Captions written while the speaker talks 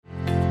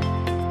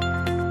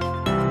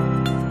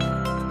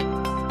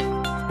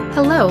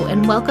Hello,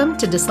 and welcome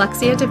to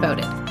Dyslexia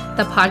Devoted,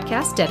 the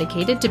podcast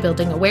dedicated to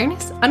building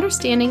awareness,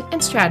 understanding,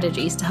 and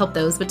strategies to help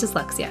those with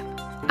dyslexia.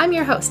 I'm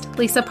your host,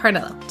 Lisa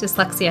Parnello,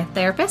 dyslexia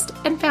therapist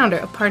and founder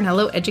of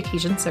Parnello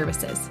Education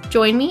Services.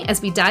 Join me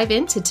as we dive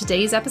into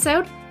today's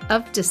episode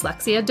of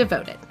Dyslexia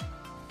Devoted.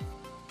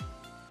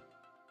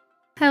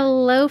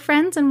 Hello,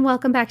 friends, and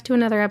welcome back to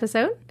another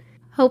episode.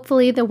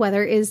 Hopefully the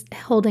weather is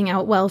holding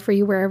out well for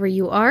you wherever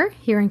you are.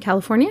 Here in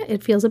California,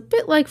 it feels a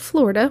bit like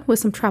Florida with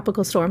some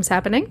tropical storms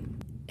happening.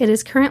 It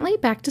is currently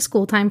back to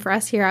school time for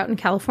us here out in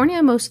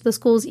California. Most of the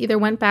schools either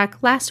went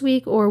back last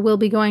week or will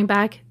be going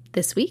back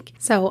this week.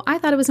 So I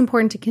thought it was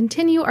important to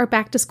continue our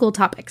back to school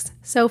topics.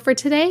 So for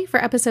today,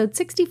 for episode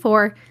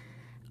 64,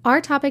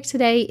 our topic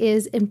today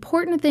is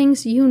important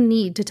things you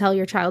need to tell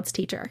your child's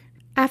teacher.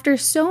 After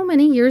so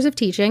many years of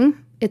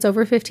teaching, it's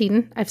over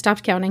 15. I've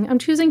stopped counting. I'm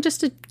choosing just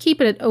to keep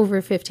it at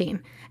over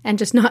 15 and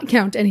just not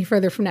count any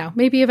further from now.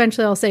 Maybe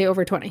eventually I'll say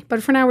over 20,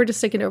 but for now we're just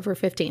sticking to over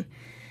 15.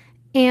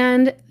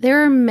 And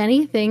there are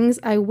many things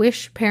I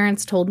wish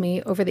parents told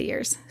me over the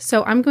years.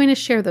 So I'm going to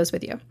share those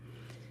with you.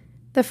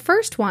 The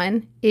first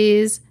one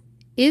is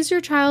your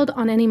child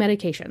on any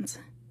medications?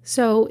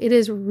 So it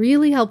is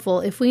really helpful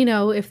if we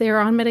know if they are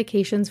on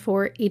medications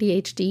for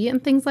ADHD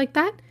and things like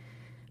that,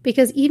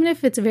 because even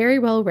if it's very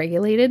well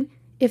regulated,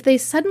 if they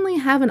suddenly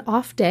have an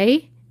off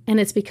day and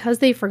it's because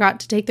they forgot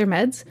to take their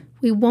meds,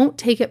 we won't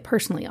take it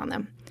personally on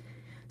them.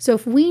 So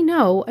if we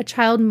know a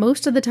child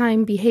most of the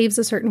time behaves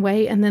a certain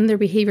way and then their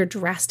behavior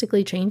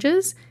drastically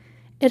changes,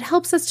 it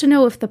helps us to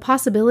know if the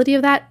possibility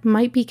of that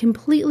might be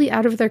completely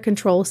out of their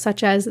control,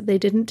 such as they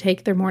didn't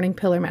take their morning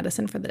pill or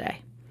medicine for the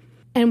day.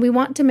 And we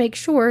want to make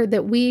sure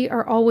that we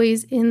are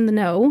always in the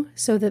know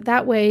so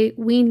that way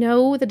we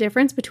know the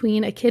difference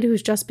between a kid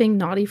who's just being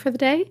naughty for the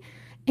day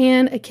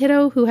and a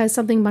kiddo who has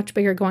something much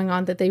bigger going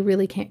on that they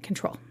really can't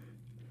control.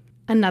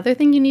 Another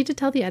thing you need to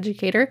tell the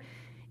educator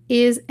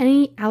is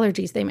any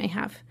allergies they may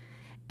have.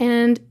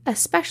 And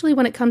especially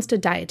when it comes to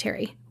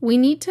dietary, we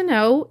need to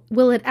know,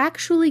 will it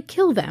actually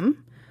kill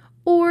them,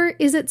 or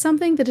is it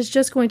something that is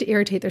just going to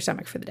irritate their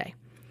stomach for the day?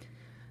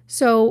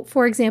 So,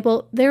 for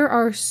example, there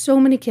are so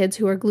many kids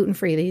who are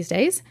gluten-free these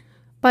days,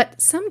 but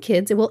some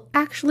kids, it will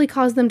actually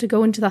cause them to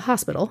go into the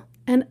hospital,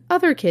 and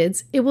other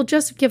kids, it will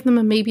just give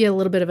them maybe a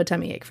little bit of a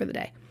tummy ache for the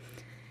day.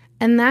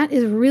 And that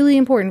is really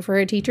important for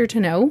a teacher to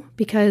know,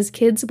 because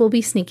kids will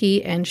be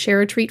sneaky and share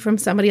a treat from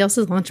somebody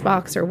else's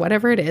lunchbox or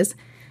whatever it is,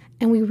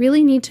 and we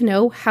really need to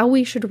know how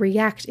we should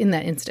react in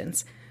that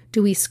instance.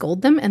 Do we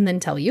scold them and then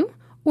tell you,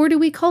 or do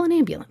we call an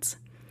ambulance?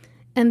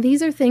 And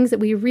these are things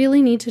that we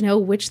really need to know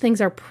which things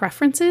are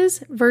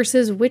preferences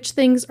versus which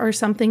things are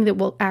something that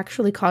will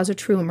actually cause a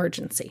true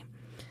emergency.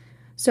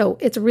 So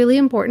it's really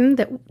important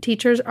that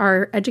teachers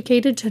are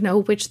educated to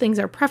know which things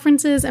are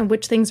preferences and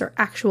which things are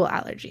actual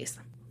allergies.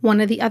 One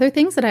of the other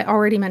things that I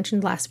already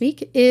mentioned last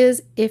week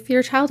is if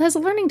your child has a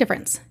learning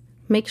difference,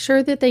 make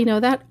sure that they know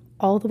that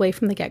all the way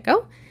from the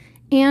get-go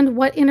and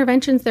what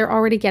interventions they're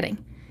already getting.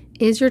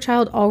 Is your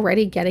child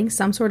already getting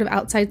some sort of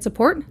outside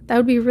support? That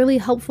would be really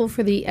helpful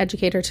for the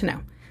educator to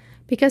know,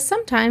 because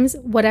sometimes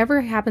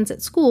whatever happens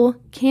at school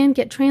can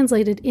get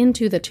translated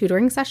into the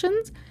tutoring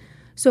sessions.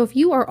 So if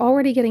you are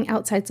already getting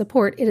outside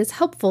support, it is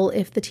helpful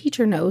if the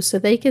teacher knows so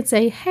they can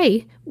say,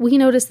 hey, we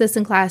noticed this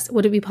in class.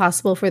 Would it be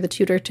possible for the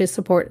tutor to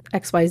support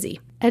XYZ?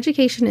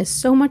 Education is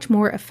so much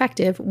more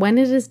effective when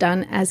it is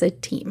done as a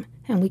team,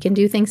 and we can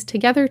do things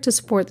together to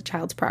support the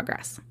child's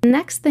progress. The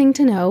next thing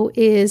to know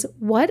is,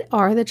 what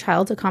are the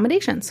child's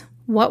accommodations?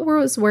 What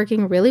was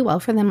working really well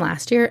for them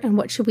last year, and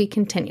what should we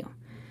continue?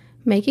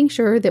 Making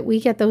sure that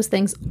we get those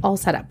things all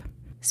set up.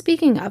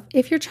 Speaking of,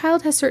 if your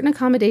child has certain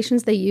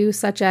accommodations they use,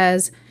 such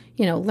as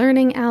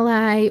Learning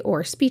Ally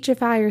or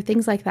Speechify or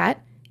things like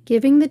that,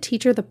 giving the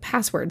teacher the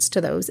passwords to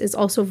those is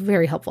also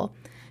very helpful.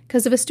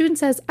 Because if a student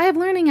says, I have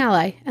Learning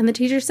Ally, and the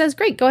teacher says,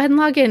 great, go ahead and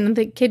log in, and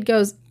the kid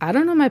goes, I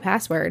don't know my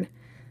password,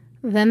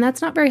 then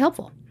that's not very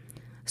helpful.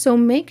 So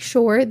make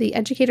sure the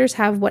educators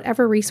have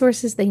whatever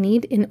resources they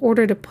need in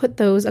order to put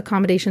those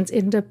accommodations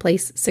into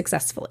place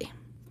successfully.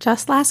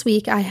 Just last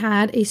week, I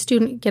had a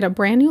student get a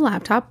brand new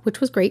laptop, which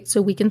was great,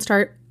 so we can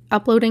start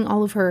uploading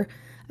all of her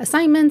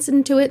assignments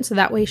into it, so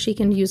that way she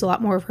can use a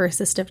lot more of her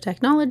assistive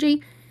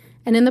technology.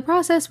 And in the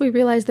process, we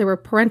realized there were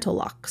parental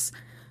locks.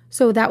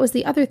 So that was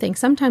the other thing.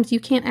 Sometimes you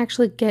can't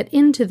actually get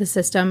into the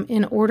system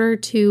in order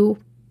to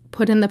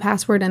put in the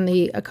password and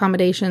the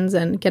accommodations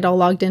and get all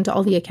logged into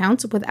all the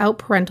accounts without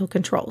parental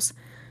controls.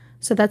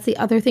 So that's the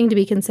other thing to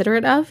be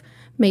considerate of.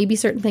 Maybe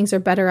certain things are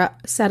better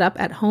set up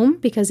at home,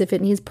 because if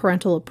it needs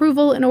parental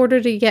approval in order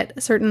to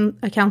get certain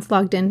accounts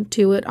logged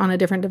into it on a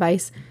different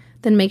device,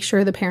 then make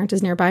sure the parent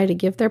is nearby to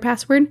give their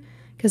password,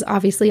 because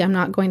obviously I'm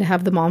not going to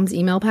have the mom's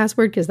email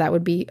password, because that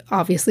would be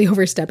obviously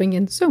overstepping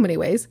in so many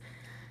ways.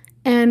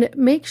 And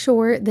make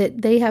sure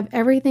that they have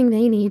everything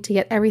they need to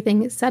get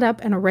everything set up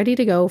and ready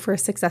to go for a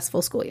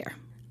successful school year.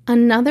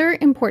 Another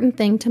important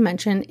thing to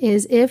mention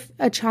is if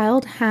a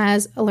child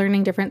has a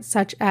learning difference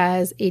such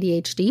as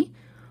ADHD,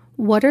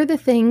 What are the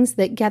things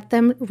that get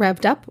them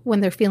revved up when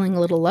they're feeling a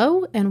little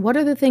low? And what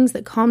are the things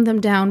that calm them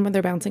down when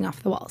they're bouncing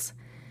off the walls?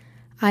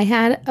 I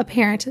had a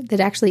parent that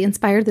actually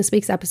inspired this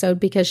week's episode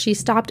because she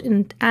stopped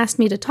and asked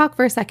me to talk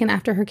for a second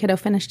after her kiddo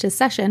finished his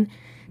session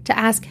to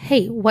ask,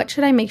 hey, what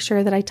should I make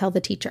sure that I tell the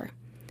teacher?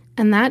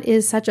 And that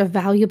is such a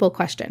valuable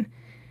question.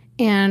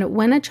 And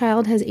when a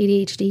child has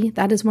ADHD,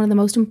 that is one of the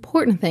most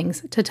important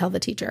things to tell the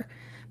teacher,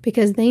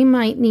 because they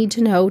might need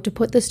to know to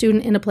put the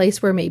student in a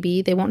place where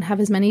maybe they won't have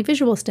as many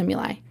visual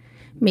stimuli.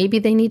 Maybe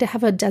they need to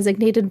have a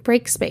designated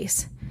break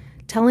space.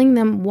 Telling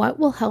them what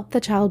will help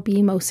the child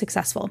be most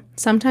successful.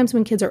 Sometimes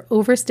when kids are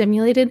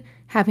overstimulated,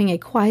 having a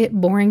quiet,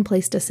 boring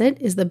place to sit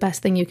is the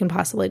best thing you can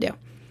possibly do.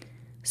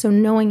 So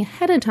knowing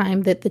ahead of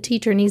time that the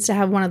teacher needs to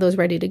have one of those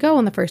ready to go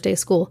on the first day of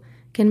school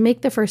can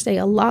make the first day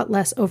a lot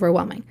less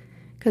overwhelming.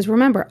 Because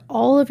remember,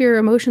 all of your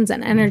emotions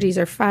and energies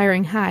are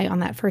firing high on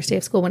that first day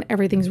of school when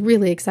everything's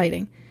really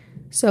exciting.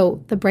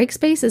 So the break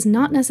space is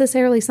not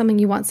necessarily something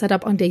you want set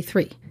up on day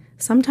 3.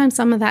 Sometimes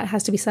some of that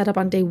has to be set up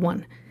on day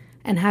 1.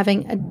 And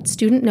having a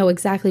student know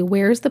exactly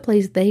where's the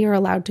place they are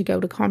allowed to go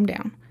to calm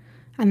down.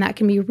 And that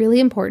can be really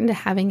important to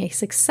having a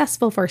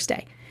successful first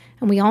day.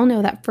 And we all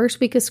know that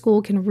first week of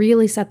school can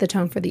really set the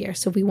tone for the year.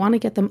 So we want to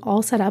get them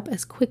all set up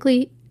as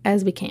quickly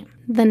as we can.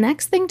 The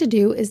next thing to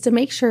do is to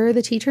make sure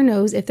the teacher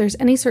knows if there's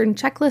any certain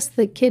checklist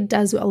the kid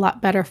does a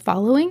lot better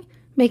following,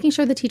 making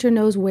sure the teacher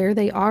knows where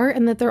they are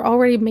and that they're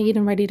already made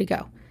and ready to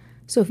go.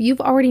 So if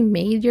you've already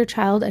made your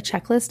child a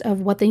checklist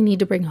of what they need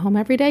to bring home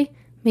every day,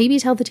 maybe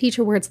tell the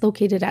teacher where it's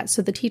located at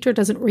so the teacher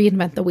doesn't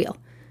reinvent the wheel.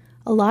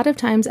 A lot of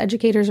times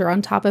educators are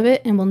on top of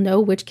it and will know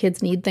which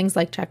kids need things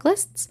like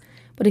checklists.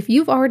 But if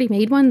you've already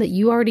made one that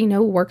you already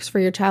know works for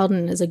your child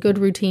and is a good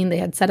routine they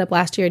had set up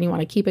last year and you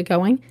want to keep it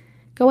going,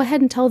 go ahead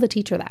and tell the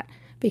teacher that,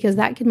 because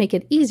that can make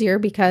it easier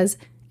because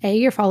A,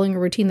 you're following a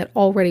routine that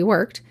already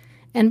worked,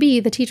 and B,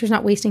 the teacher's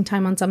not wasting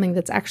time on something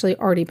that's actually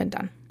already been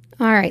done.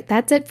 All right,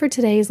 that's it for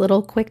today's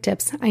little quick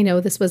tips. I know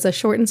this was a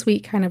short and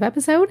sweet kind of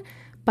episode,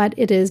 but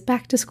it is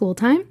back to school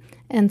time,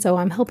 and so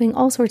I'm helping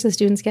all sorts of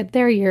students get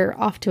their year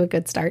off to a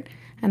good start,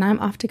 and I'm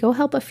off to go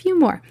help a few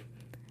more.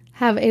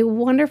 Have a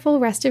wonderful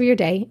rest of your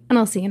day, and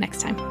I'll see you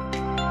next time.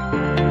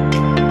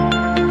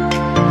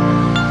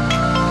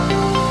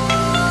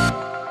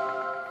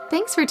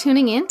 Thanks for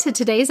tuning in to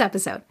today's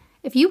episode.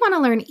 If you want to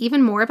learn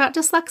even more about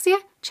dyslexia,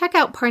 check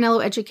out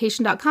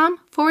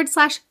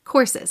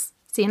parnelloeducation.com/courses.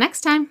 See you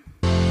next time.